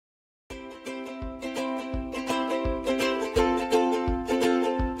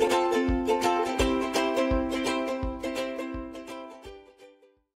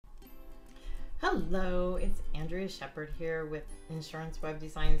Andrea Shepherd here with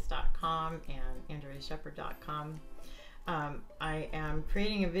insurancewebdesigns.com and andreashepherd.com. I am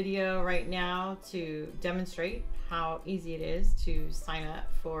creating a video right now to demonstrate how easy it is to sign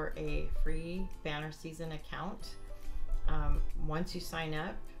up for a free BannerSeason account. Once you sign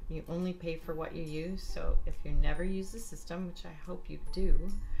up, you only pay for what you use. So if you never use the system, which I hope you do,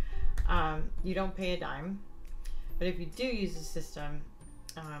 you don't pay a dime. But if you do use the system,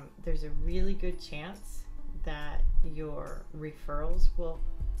 there's a really good chance that your referrals will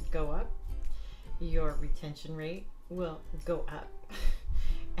go up, your retention rate will go up,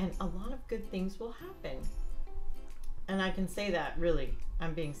 and a lot of good things will happen. And I can say that really,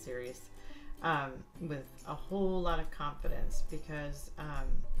 I'm being serious, with a whole lot of confidence, because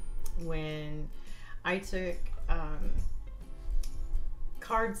when I took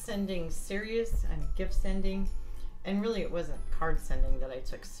card sending serious and gift sending, and really it wasn't card sending that I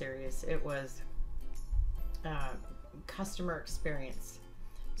took serious, it was customer experience.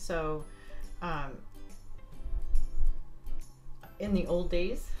 So in the old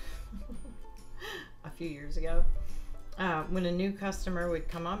days, a few years ago, when a new customer would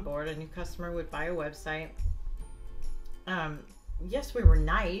come on board, a new customer would buy a website, yes, we were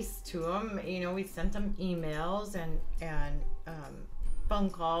nice to them. You know, we sent them emails and phone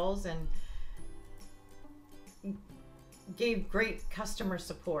calls and gave great customer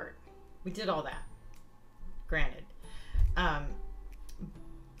support. We did all that, granted.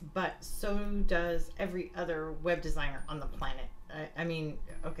 But so does every other web designer on the planet. I mean,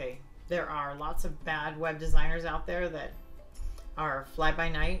 okay, there are lots of bad web designers out there that are fly by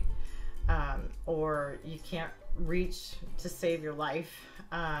night, or you can't reach to save your life,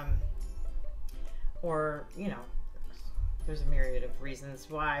 or, you know, there's a myriad of reasons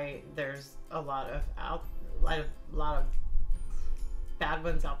why there's a lot of bad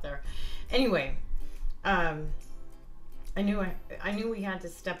ones out there. Anyway, I knew we had to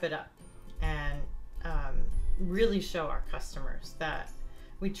step it up and really show our customers that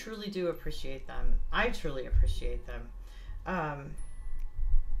we truly do appreciate them. I truly appreciate them.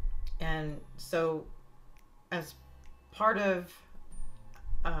 And so as part of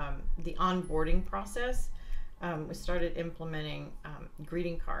the onboarding process, we started implementing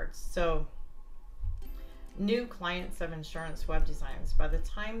greeting cards. So new clients of Insurance Web Designs, by the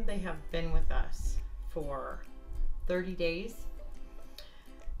time they have been with us for 30 days,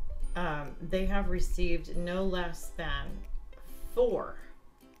 they have received no less than four,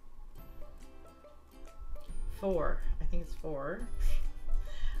 I think it's four,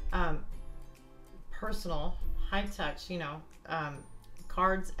 personal, high touch, you know,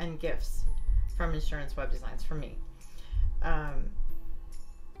 cards and gifts from Insurance Web Designs from me.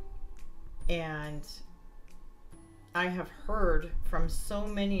 And I have heard from so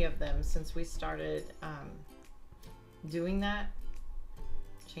many of them since we started doing that,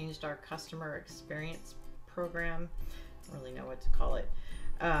 changed our customer experience program, I don't really know what to call it,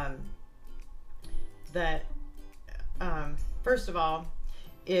 that first of all,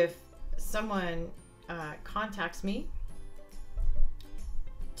 if someone contacts me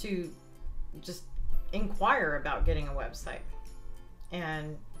to just inquire about getting a website,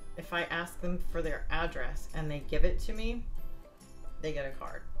 and if I ask them for their address and they give it to me, they get a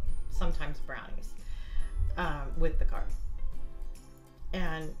card, sometimes brownies, with the card.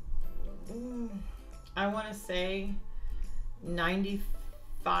 And I want to say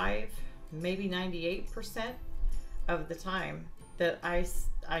 95, maybe 98% of the time that I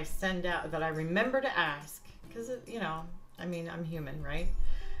send out, that I remember to ask, because, you know, I mean, I'm human, right?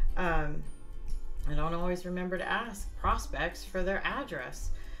 I don't always remember to ask prospects for their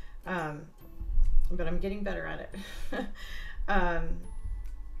address, but I'm getting better at it.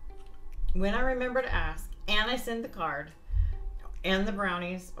 When I remember to ask and I send the card and the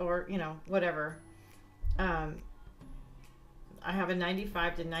brownies, or, you know, whatever, I have a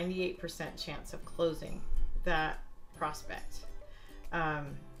 95 to 98% chance of closing that prospect.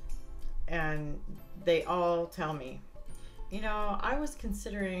 And they all tell me, you know, I was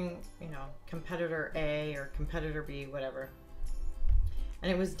considering, you know, competitor A or competitor B, whatever.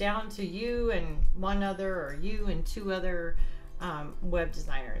 And it was down to you and one other, or you and two other web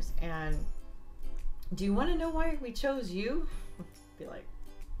designers. And do you want to know why we chose you? Be like,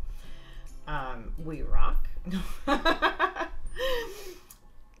 we rock.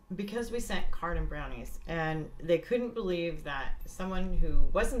 Because we sent card and brownies, and they couldn't believe that someone who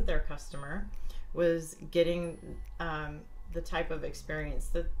wasn't their customer was getting the type of experience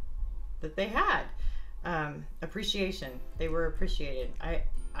that they had. Appreciation. They were appreciated.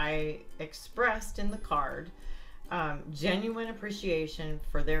 I expressed in the card genuine appreciation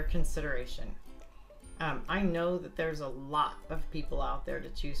for their consideration. I know that there's a lot of people out there to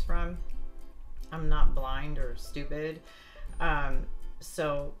choose from. I'm not blind or stupid.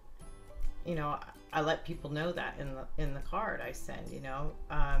 So, you know, I let people know that in the card I send, you know,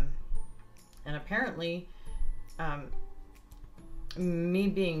 and apparently, me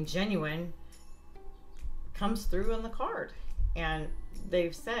being genuine comes through on the card, and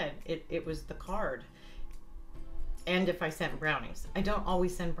they've said it was the card. And if I sent brownies, I don't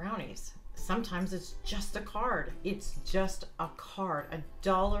always send brownies. Sometimes it's just a card. It's just a card,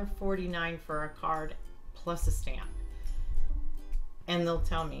 $1.49 for a card plus a stamp. And they'll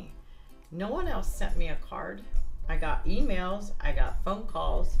tell me, no one else sent me a card. I got emails, I got phone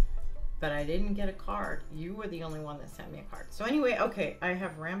calls, but I didn't get a card. You were the only one that sent me a card. So anyway, okay, I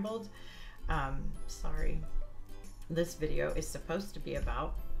have rambled. Sorry. This video is supposed to be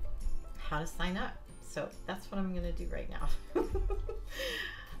about how to sign up. So that's what I'm gonna do right now.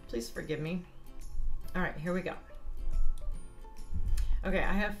 Please forgive me. All right, here we go. Okay,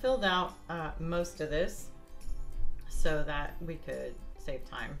 I have filled out most of this so that we could save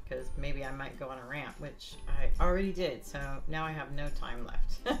time, because maybe I might go on a rant, which I already did, so now I have no time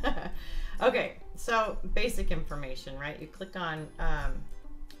left. Okay, so basic information, right? You click on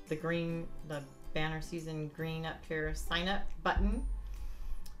the BannerSeason green up here, sign up button,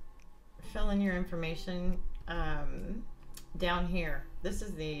 fill in your information. Down here, this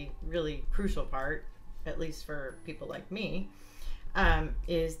is the really crucial part, at least for people like me,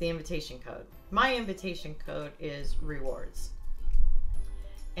 is the invitation code. My invitation code is rewards.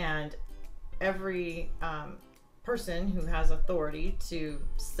 And every person who has authority to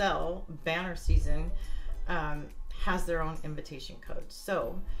sell BannerSeason has their own invitation code.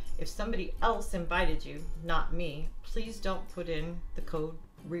 So if somebody else invited you, not me, please don't put in the code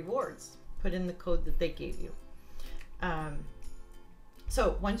rewards. Put in the code that they gave you.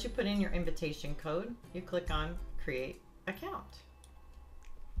 So once you put in your invitation code, you click on create account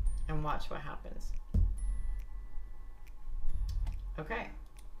and watch what happens. Okay,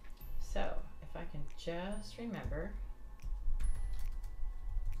 so if I can just remember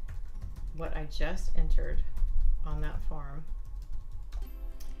what I just entered on that form.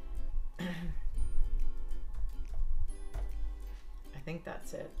 I think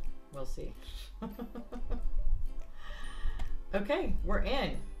that's it. We'll see. Okay, we're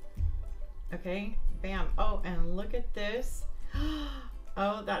in. Okay, bam. Oh, and look at this.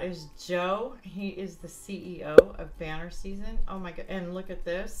 Oh, that is Joe. He is the CEO of BannerSeason. Oh my God. And look at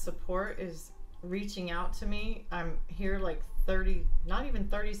this. Support is reaching out to me. I'm here like 30, not even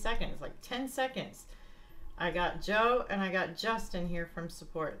 30 seconds, like 10 seconds. I got Joe and I got Justin here from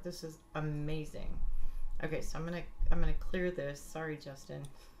support. This is amazing. Okay, so I'm gonna clear this. Sorry, Justin.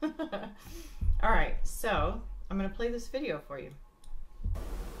 All right, so I'm gonna play this video for you.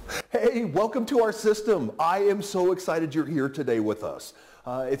 Hey, welcome to our system. I am so excited you're here today with us.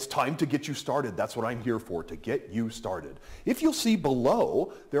 It's time to get you started. That's what I'm here for, to get you started. If you'll see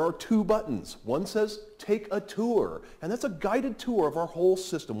below, there are two buttons. One says take a tour, and that's a guided tour of our whole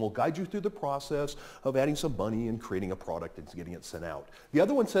system. We'll guide you through the process of adding some money and creating a product and getting it sent out. The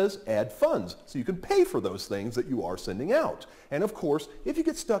other one says add funds, so you can pay for those things that you are sending out. And of course, if you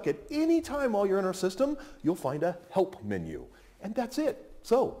get stuck at any time while you're in our system, you'll find a help menu. And that's it.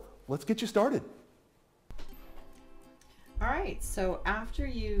 So let's get you started. All right, so after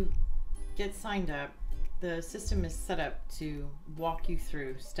you get signed up, the system is set up to walk you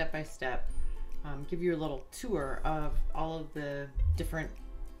through step by step, give you a little tour of all of the different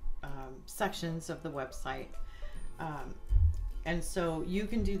sections of the website. And so you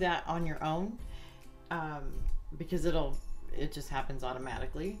can do that on your own because it just happens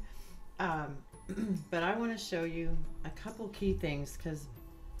automatically. But I want to show you a couple key things, because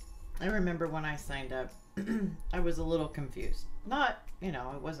I remember when I signed up, I was a little confused. Not, you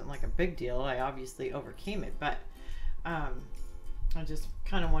know, it wasn't like a big deal. I obviously overcame it, but I just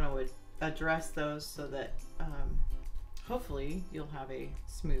kind of want to address those so that hopefully you'll have a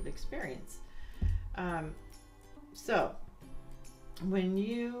smooth experience. So when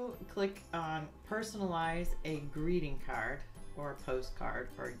you click on personalize a greeting card or a postcard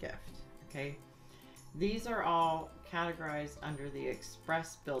or a gift, okay, these are all categorized under the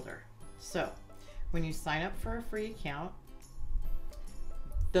Express Builder. So when you sign up for a free account,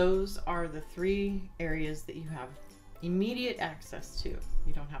 those are the three areas that you have immediate access to.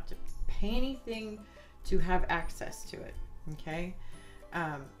 You don't have to pay anything to have access to it, okay?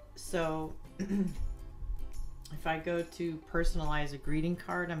 So if I go to personalize a greeting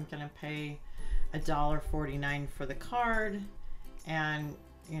card, I'm gonna pay $1.49 for the card, and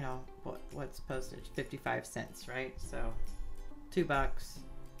you know, what's postage? 55 cents, right? So $2.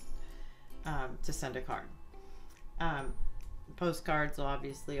 to send a card. Postcards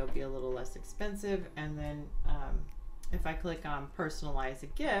obviously will be a little less expensive, and then if I click on personalize a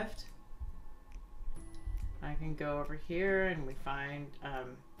gift, I can go over here and we find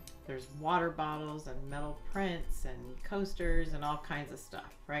there's water bottles and metal prints and coasters and all kinds of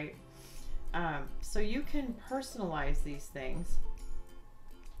stuff, right? So you can personalize these things,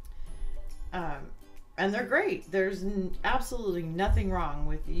 and they're great. There's absolutely nothing wrong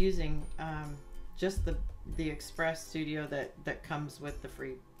with using just the Express Studio that comes with the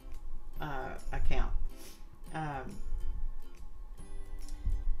free account.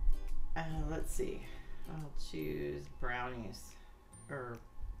 Let's see. I'll choose brownies or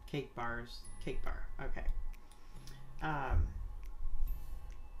cake bars. Cake bar. Okay.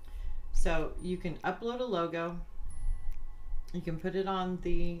 So you can upload a logo. You can put it on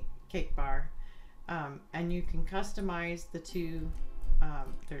the cake bar, and you can customize the two.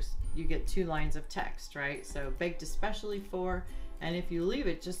 You get 2 lines of text, right? So baked especially for, and if you leave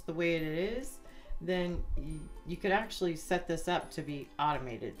it just the way it is, then you could actually set this up to be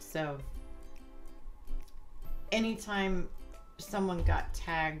automated. So anytime someone got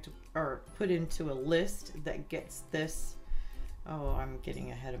tagged or put into a list that gets this, oh, I'm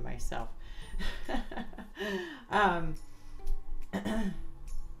getting ahead of myself.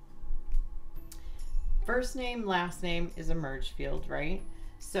 First name, last name is a merge field, right?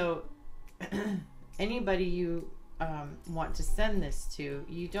 So anybody you want to send this to,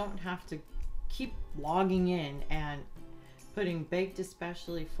 you don't have to keep logging in and putting baked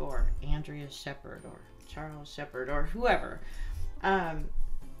especially for Andrea Shepherd or Charles Shepherd or whoever.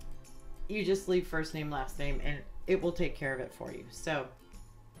 You just leave first name, last name, and it will take care of it for you. So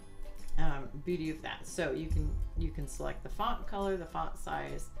beauty of that. So you can select the font color, the font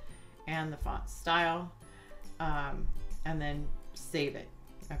size, and the font style, and then save it.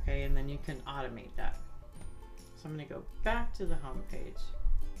 Okay, and then you can automate that. So I'm going to go back to the home page.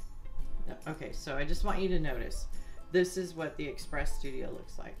 Okay, so I just want you to notice this is what the Express Studio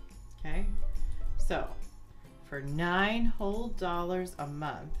looks like. Okay, so for $9 whole a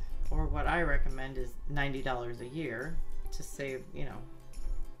month, or what I recommend is $90 a year to save, you know,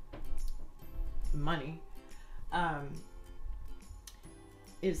 money,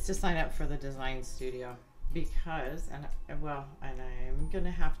 is to sign up for the Design Studio, because, and I'm gonna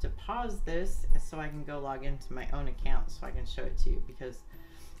have to pause this so I can go log into my own account so I can show it to you, because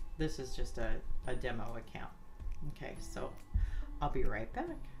this is just a demo account. Okay, so I'll be right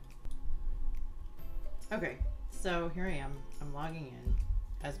back. Okay, so here I am. I'm logging in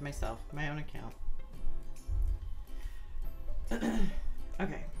as myself, my own account.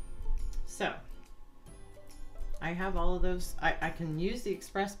 Okay, so I have all of those. I can use the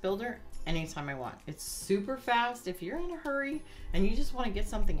Express Builder anytime I want. It's super fast. If you're in a hurry and you just want to get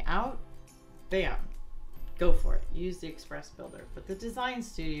something out, bam, go for it. Use the Express Builder. But the Design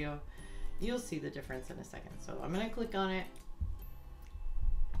Studio, you'll see the difference in a second. So I'm going to click on it.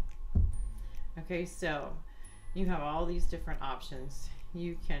 Okay, so you have all these different options.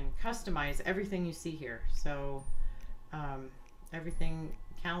 You can customize everything you see here. So everything,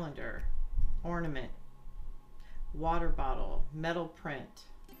 calendar, ornament, water bottle, metal print,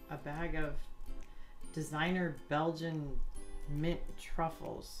 a bag of designer Belgian mint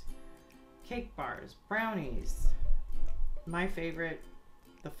truffles, cake bars, brownies, my favorite,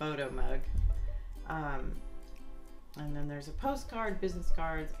 the photo mug, and then there's a postcard, business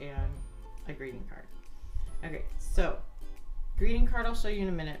cards, and a greeting card. Okay, so greeting card I'll show you in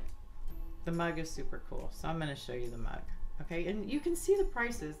a minute. The mug is super cool, so I'm going to show you the mug. Okay, and you can see the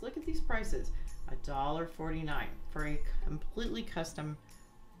prices. Look at these prices. $1.49 for a completely custom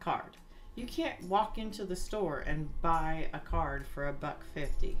card. You can't walk into the store and buy a card for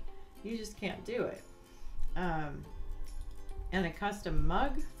 $1.50. You just can't do it. And a custom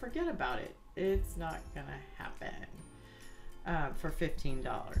mug, forget about it. It's not gonna happen for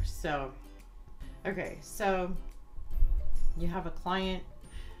 $15. So, okay, so you have a client,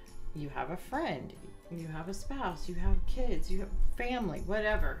 you have a friend, you have a spouse, you have kids, you have family,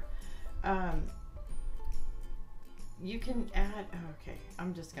 whatever. You can add, okay,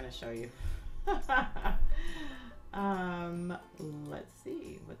 I'm just gonna show you. Let's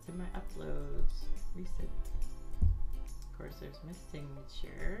see, what's in my uploads? Recent. Of course, there's my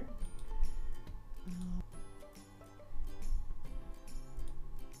signature.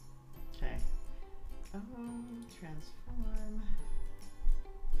 Okay. Transform.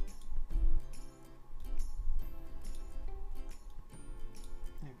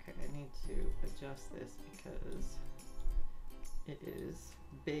 Okay, I need to adjust this because it is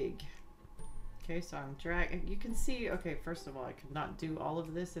big. Okay, so I'm dragging. You can see, okay, first of all, I could not do all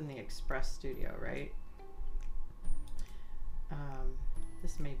of this in the Express Studio, right?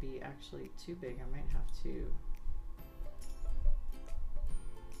 This may be actually too big. I might have to.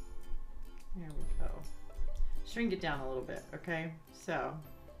 There we go. Shrink it down a little bit, okay? So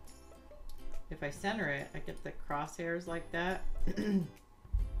if I center it, I get the crosshairs like that.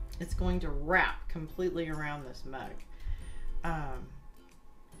 It's going to wrap completely around this mug.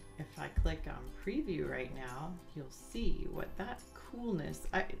 If I click on preview right now, you'll see what that coolness,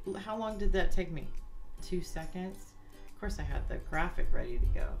 how long did that take me? 2 seconds. Of course I had the graphic ready to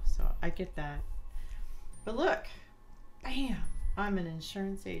go, so I get that. But look, bam, I'm an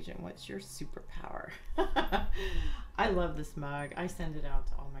insurance agent. What's your superpower? I love this mug. I send it out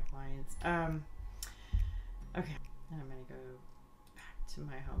to all my clients. Okay, and I'm gonna go back to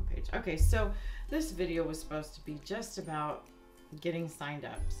my homepage. Okay, so this video was supposed to be just about getting signed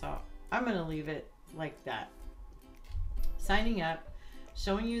up, so I'm gonna leave it like that. Signing up,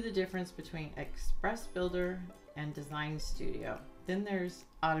 showing you the difference between Express Builder and Design Studio. Then there's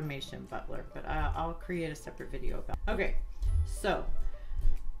Automation Butler, but I'll create a separate video about it. Okay, so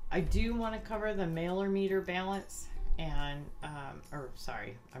I do want to cover the mailer meter balance and or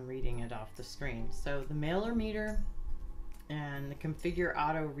sorry, I'm reading it off the screen. So the mailer meter and the configure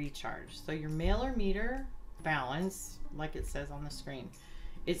auto recharge. So your mailer meter balance, like it says on the screen,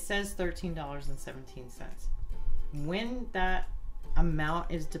 it says $13.17. When that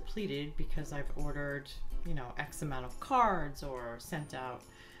amount is depleted because I've ordered, you know, X amount of cards or sent out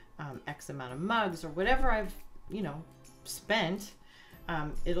X amount of mugs or whatever I've, you know, spent,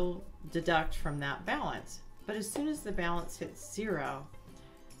 it'll deduct from that balance. But as soon as the balance hits 0,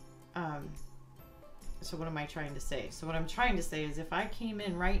 so what am I trying to say? So what I'm trying to say is if I came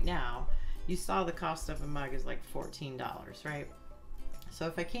in right now, you saw the cost of a mug is like $14, right? So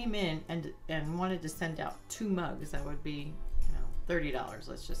if I came in and wanted to send out 2 mugs, that would be, you know, $30.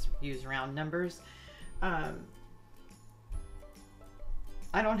 Let's just use round numbers. I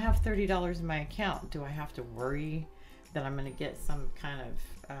don't have $30 in my account. Do I have to worry that I'm going to get some kind of,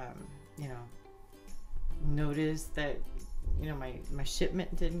 you know, notice that, you know, my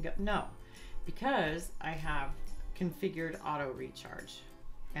shipment didn't go? No, because I have configured auto recharge.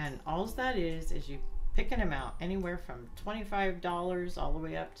 And all that is you pick an amount anywhere from $25 all the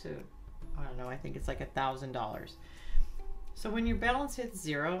way up to, I don't know, I think it's like $1,000. So when your balance hits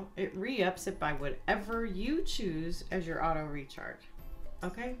 0, it re-ups it by whatever you choose as your auto recharge.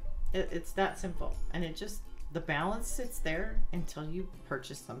 Okay? It's that simple. And it just, the balance sits there until you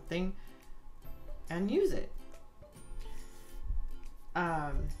purchase something and use it.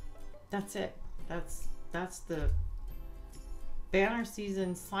 That's it. That's the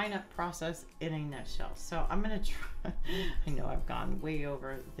BannerSeason sign up process in a nutshell. So I'm gonna try. I know I've gone way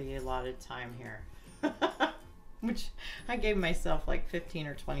over the allotted time here, which I gave myself like 15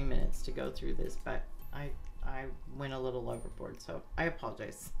 or 20 minutes to go through this, but I went a little overboard, so I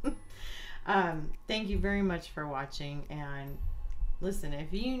apologize. Thank you very much for watching, and listen,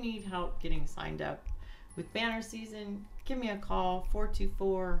 if you need help getting signed up with BannerSeason, give me a call,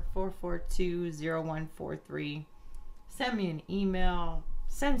 424-442-0143. Send me an email,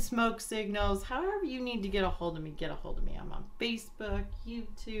 send smoke signals, however you need to get a hold of me, get a hold of me. I'm on Facebook,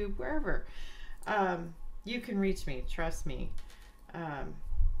 YouTube, wherever. You can reach me, trust me. You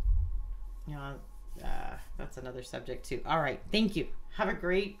know, that's another subject too. All right, thank you. Have a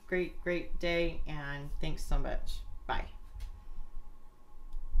great day, and thanks so much. Bye.